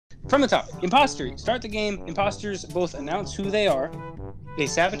From the top, imposter. Start the game. Imposters both announce who they are. They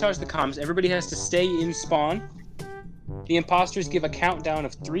sabotage the comms. Everybody has to stay in spawn. The imposters give a countdown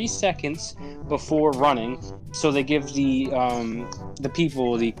of 3 seconds before running, so they give the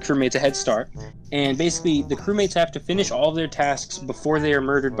people, the crewmates, a head start. And basically, the crewmates have to finish all of their tasks before they are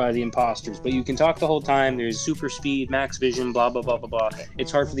murdered by the imposters. But you can talk the whole time. There's super speed, max vision, blah blah blah blah blah.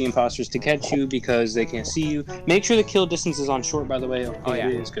 It's hard for the imposters to catch you because they can't see you. Make sure the kill distance is on short, by the way. Oh yeah,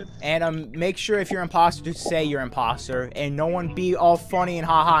 it's good. And make sure if you're imposter to say you're imposter, and no one be all funny and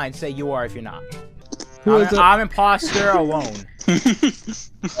haha and say you are if you're not. I'm imposter alone.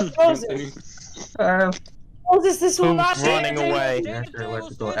 Moses, this will not be running away. After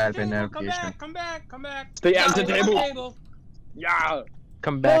electrical admin navigation. Come back. Stay at the table. Yeah.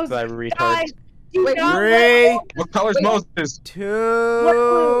 Come back, that retard. 3. What color's Moses? 2.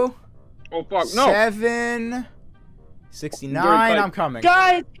 Oh fuck, no. 7. 69. I'm coming.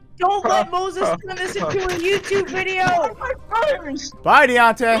 Guys, don't let Moses turn this into a YouTube video. Bye,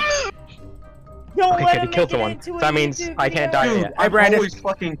 Deontay. Don't let Okay, him he killed make it someone. into a That means YouTube I can't video. die Dude, yet. Hey, I'm Brandon. always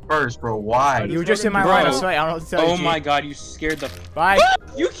fucking first, bro. Why? You were just in my Bro. line of sight. I don't know what to tell you. Oh my god, you scared the. Bye.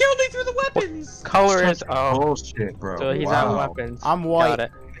 You killed me through the weapons. Color is bullshit, bro. So he's out of weapons. I'm white. Got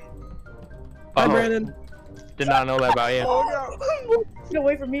it. Hi, Oh, Brandon. did not know that about you. Get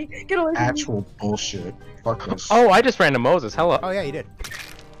away from me. Get away from me. Actual bullshit. Fuck this. Oh, I just ran to Moses. Hello. Oh yeah, you did.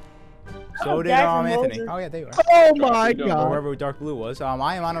 So Oh, did Dad from Anthony. Moses. Oh yeah, there you are. Oh my Or god. wherever dark blue was.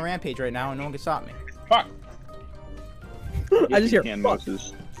 I am on a rampage right now, and no one can stop me. Fuck. I just hear Can fuck.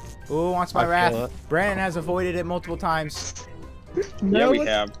 Moses. Who wants my I feel wrath? it. Brandon has avoided it multiple times. No, Yeah, we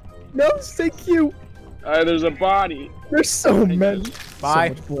have. No, stay cute. There's a body. There's so many. Bye.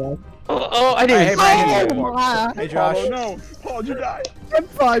 So much blood. Oh, I Hey, didn't. Brandon. Oh my. Hey, Josh. Oh no. Paul, you died. I'm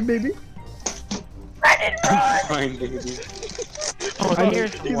fine, baby. Fine, baby. Oh,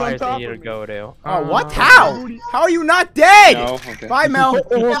 here's He's why on I top need to of me. go to. Oh, what? How? How are you not dead? No, okay. Bye, Mel.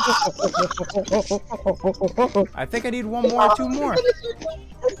 I think I need 1 more or 2 more.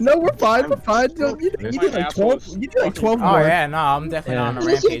 No, we're fine. We're fine. You did like 12. You did like 12 Oh more. yeah, no, I'm definitely on a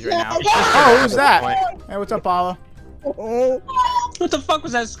rampage right now. Oh, who's that? Hey, what's up, Paulo? Oh. What the fuck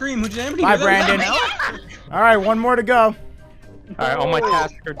was that scream? Did anybody Bye, hear that? Brandon. All right, 1 more to go. All right, all my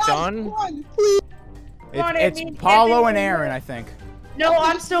tasks are done. on, It's Anthony. Paulo and Aaron, I think. No,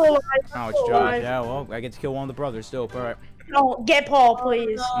 I'm still alive. Oh, it's Josh. Yeah, well, I get to kill one of the brothers. Dope. All right. No, get Paul,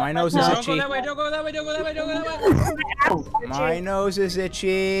 please. My nose is Don't go itchy. that way, don't go that way, don't go that way, don't go that way. My nose is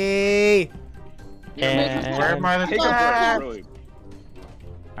itchy. And Where am I? Take a break.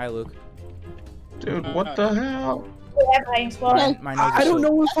 Hi, Luke. Dude, what the hell? My nose is I don't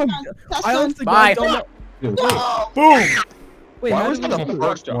know if I'm. I honestly Bye. don't know. Dude, Boom. Wait, why how was did I you the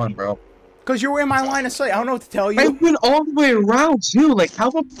first one, bro? Because you were in my line of sight. I don't know what to tell I you. went all the way around too. Like, how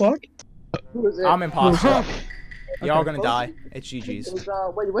the fuck? I'm imposter. Y'all gonna die. It's GG's.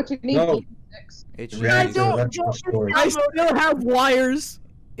 Wait, what's your name? No. It's Yeah, GG's. it's an electrical story. I still have wires.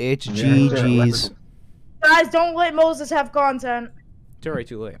 It's Yeah, it's an GG's. electrical- Guys, don't let Moses have content. It's already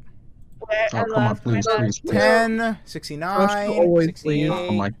too late. Oh, come on, please, please, please. 10, 69, always 68,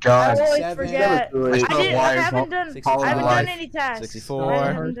 Oh my god. I always 7, forget. I still have I wires. haven't done. 65, I haven't done life. any tasks. I 64,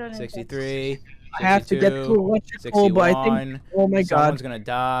 haven't done any 63, I have to get to 62, electrical, but I think. 61. Oh my Someone's god. gonna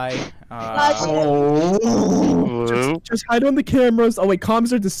die. Oh. Just hide on the cameras. Oh wait,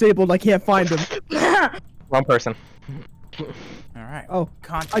 comms are disabled. I can't find them. tasks. wrong person. All right. Oh,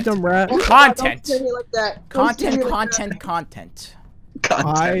 Content. I dumb rat. Content. Don't say me like that. Don't Content. say me like Content. Content.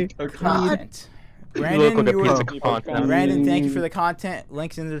 I. Content. You look Brandon, like a you piece were. of content. Brandon, thank you for the content.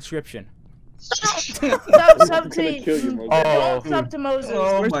 Links in the description. Sub to. kill you, Moses. Don't sub to Moses.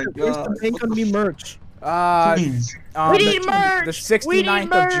 Oh Where's my the, where's the god. link on me merch? Please. We need merch. The We need 69th of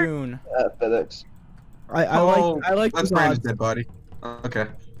merch. June. FedEx. I like That's this Brandon's odds. dead body. Okay.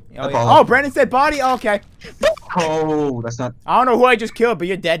 Oh, Apollo. yeah. Oh, Brandon's dead body? Oh, okay. Oh, that's not. I don't know who I just killed, but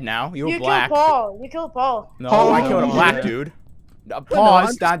you're dead now. You were You black. killed Paul. You killed Paul. No, Oh, I killed a no. black dude. No,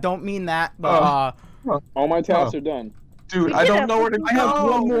 Pause. I'm I don't mean that. But, All my tasks Oh. are done. Dude, I don't know where to go. I have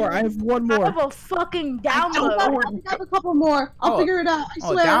one more. I have one I more. have a fucking I download. have a couple more. I'll Oh. figure it out. I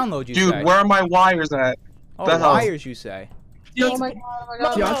oh, swear. download you Dude, say. where are my wires at? Oh, the hell? wires you say. Oh my god. Oh my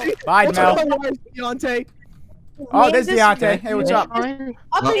god. No. Deontay? Bye, What's Mel. up, wires, Deontay? Oh, Name there's this- Deontay. Hey, what's up? I'll No,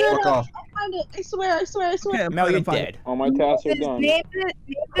 figure it fuck out. off. I'll find it. I swear. I swear. I swear. Okay, I'm Mel, fine, you're I'm fine. dead. All my tasks are Name done.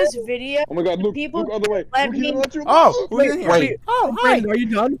 this video. Oh my god, Luke, People Luke, other way. let Luke, he's me- gonna let you Oh, who's Wait, in here? wait. Oh, hi. Brandon, are you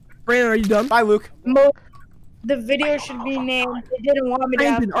done? Brandon, are you done? Bye, Luke. The video should be named. They didn't want me to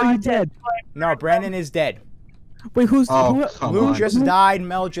have Brandon, are you content. dead? No, Brandon is dead. Wait, who's Oh, come Luke on. just died.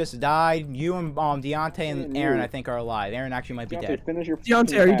 Mel just died. You and Deontay and Aaron, I think, are alive. Aaron actually might be dead. Finish your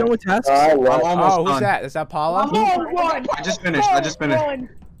Deontay, are you done with tasks? I'm almost Oh, who's done. that? Is that Paula? Run! I just finished. I just finished. Run.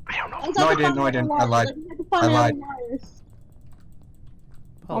 I don't know. No, I didn't. No, I didn't. I lied. I lied.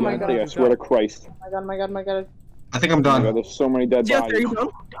 Oh my god. I swear to Christ. Oh my god. I think I'm Oh my god, done. there's so many dead Deontay, are bodies. you done?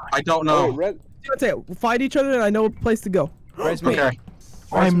 I don't Oh, know. Red. Deontay, we'll find each other and I know a place to go. Where's me? Okay.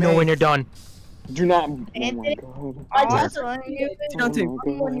 I know me? when you're done. Do not. Oh my Anthony? god. I Where? just run you.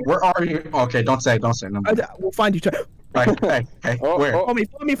 Deontay, Where are you? Okay, don't say. Don't say. No. we'll find each other. Hey. Oh, Where? oh. Follow me.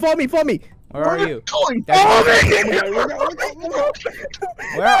 Where are you? Going?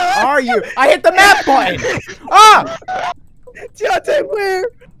 Where are you? I hit the map button! Ah! Deontay, where?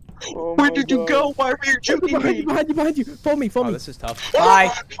 Oh Where my did you God. go? Why were you shooting me? Behind you. Follow me. Oh, this is tough. Hi.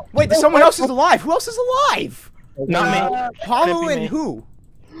 Wait, there's someone else is alive. Who else is alive? Not me. Paulo Couldn't be and me. who?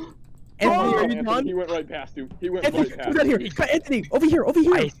 Anthony, are you Anthony, done? he went right past you. He went Anthony, right past who's out you. here? Anthony, over here.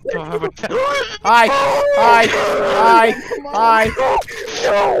 I still have a Hi.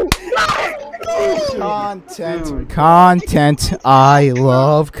 Content. I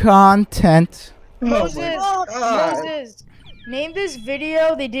love content. Moses, name this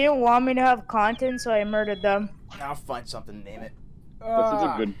video. They didn't want me to have content, so I murdered them. I'll find something to name it. This is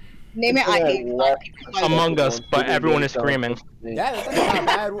a good. Name it I hate. Among Us, but everyone is screaming. Yeah, that's not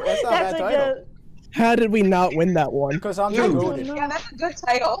bad. That's not a bad That's title. How did we not win that one? Because I'm Dude. devoted. Yeah, that's a good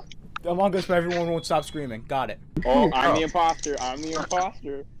title. Among Us, but everyone won't stop screaming. Got it. Oh, I'm the imposter. I'm the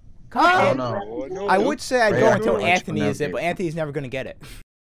imposter. I don't know. Oh, no. I would say I'd go Yeah, until I Anthony know, is it, dude. but Anthony's never gonna get it.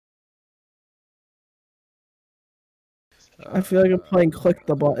 I feel like I'm playing click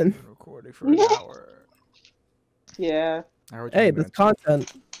the button. Recording for an hour. Yeah. Hey, that's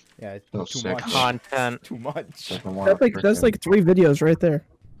content. Yeah, Oh, too sick. much. Content. Too much. That's like 3 videos right there.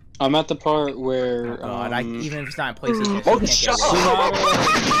 I'm at the part where. God, even if it's not in PlayStation, Oh, I can't shut get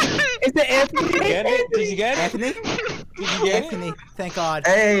it. Is it Anthony? Get it? Did you get it? Anthony? Did you get it? Anthony, thank God.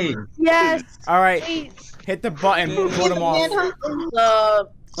 Hey. Yes. All right, Please. hit the button. Put them off. Manhunt is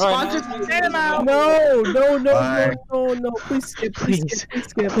Alright, sponsored Get him out. No, Bye. no. Please skip. Please.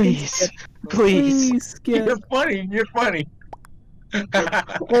 Skip. Please. Please. skip. You're funny. You're funny.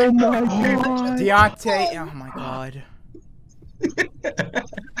 Oh my god. Deontay. Oh my God.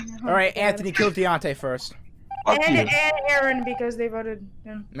 All right, Anthony, kill Deontay first. Fuck And you. Aaron because they voted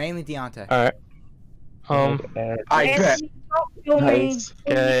him. Mainly Deontay. Alright. I bet. Anthony, don't kill me.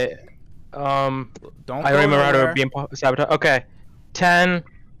 Okay. Don't I go remember how nowhere. to be sabotage. Okay. 10,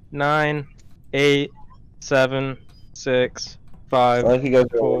 9, 8, 7, 6, 5, I think you guys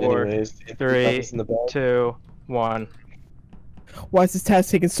are 4, anyways. 3, 2, 1. Why is this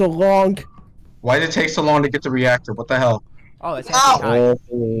task taking so long? Why did it take so long to get the reactor? What the hell? Oh, that's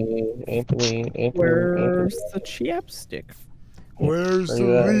Anthony. Hi. Anthony. Where's the chapstick? Where's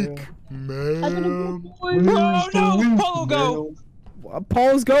the leak, man? Oh no! Polo, go!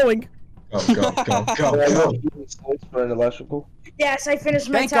 Paul's going. Go. For an electrical. Yes, I finished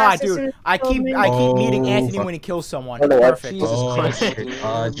my Thank God, task. as soon dude. as I you told keep me. meeting Oh, Anthony fuck. when he kills someone. Oh, no, Perfect. Jesus Oh, Christ, shit.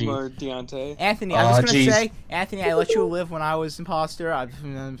 dude. Gee. Lord Deontay. Anthony, I'm just gonna jeez. say, Anthony, I let you live when I was imposter.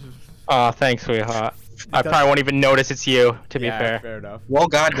 Aw, thanks, sweetheart. I probably won't even notice it's you, to be fair. Fair enough. Well,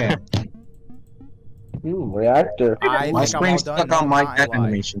 goddamn. Reactor. I My think I'm all screen's done. stuck No, on my not death lie.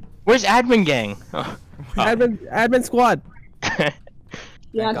 animation. Where's admin gang? Oh. Admin squad.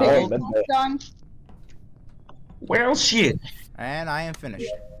 Yeah, Thank take God. it. Done. Well, shit. And I am finished.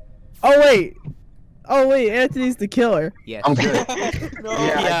 Oh wait, Anthony's the killer. Yes. I'm good. No.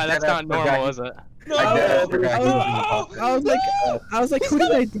 Yeah, I that's forgot- not normal, is it? I forgot he was imposter. I was like, who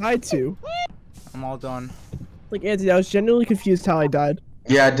did I die to? I'm all done. Like Anthony, I was genuinely confused how I died.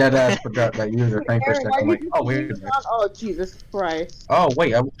 Yeah, I deadass forgot that user thing for a Aaron, second. why I'm you like, oh, wait a confused minute. on- Oh, Jesus Christ. Oh,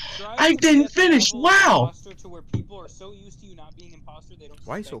 wait. I didn't finish. Wow. To where people are so used to you not being imposter, they don't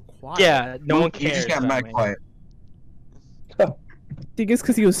Why are you so suspect quiet? Yeah, no one You cares. just got about mad me. quiet. I think it's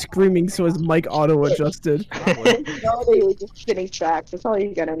because he was screaming, so his mic auto adjusted. Probably. No, they were just sitting back. That's all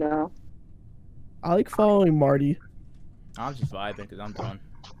you gotta know. I like following Marty. I'm just vibing because I'm done.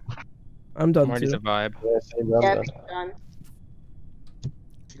 I'm done Marty's too. a vibe. Yeah, same round Yeah, then. done.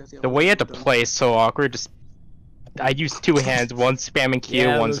 The way you had to play is so awkward. Just I used 2 hands, one spamming Q,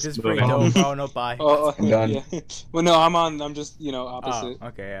 Yeah, one Luke, this just is pretty moving. dope. Oh no, bye. Oh, I'm done. yeah. Well, no, I'm just, Oh, opposite.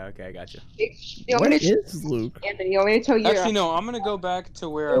 okay, yeah, okay, I got you. You want Where me to is Luke? Anthony, you want me to tell you? Actually, no, I'm gonna go back to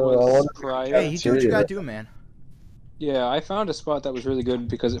where I Oh, I was wanna- prior. Hey, you do what you Serious. gotta do, man. Yeah, I found a spot that was really good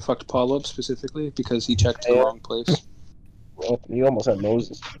because it fucked Paul up specifically because he checked the Yeah. wrong place. Well, you almost had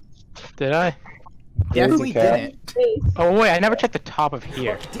Moses. Did I? Definitely Cat. didn't. Oh wait, I never checked the top of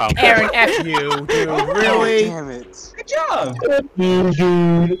here. Oh. Aaron, F you, dude. Really? Damn it. Good job. Oh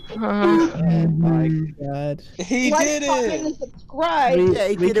my god. He Like, did comment, it. and subscribe. Yeah,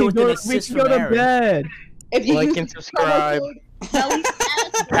 he did it with an we assist can go from to Aaron. bed. If you Like use and promo subscribe. code Belly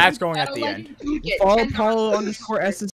Fast, That's going at that'll the let end. you get Follow $10 Paulo_SS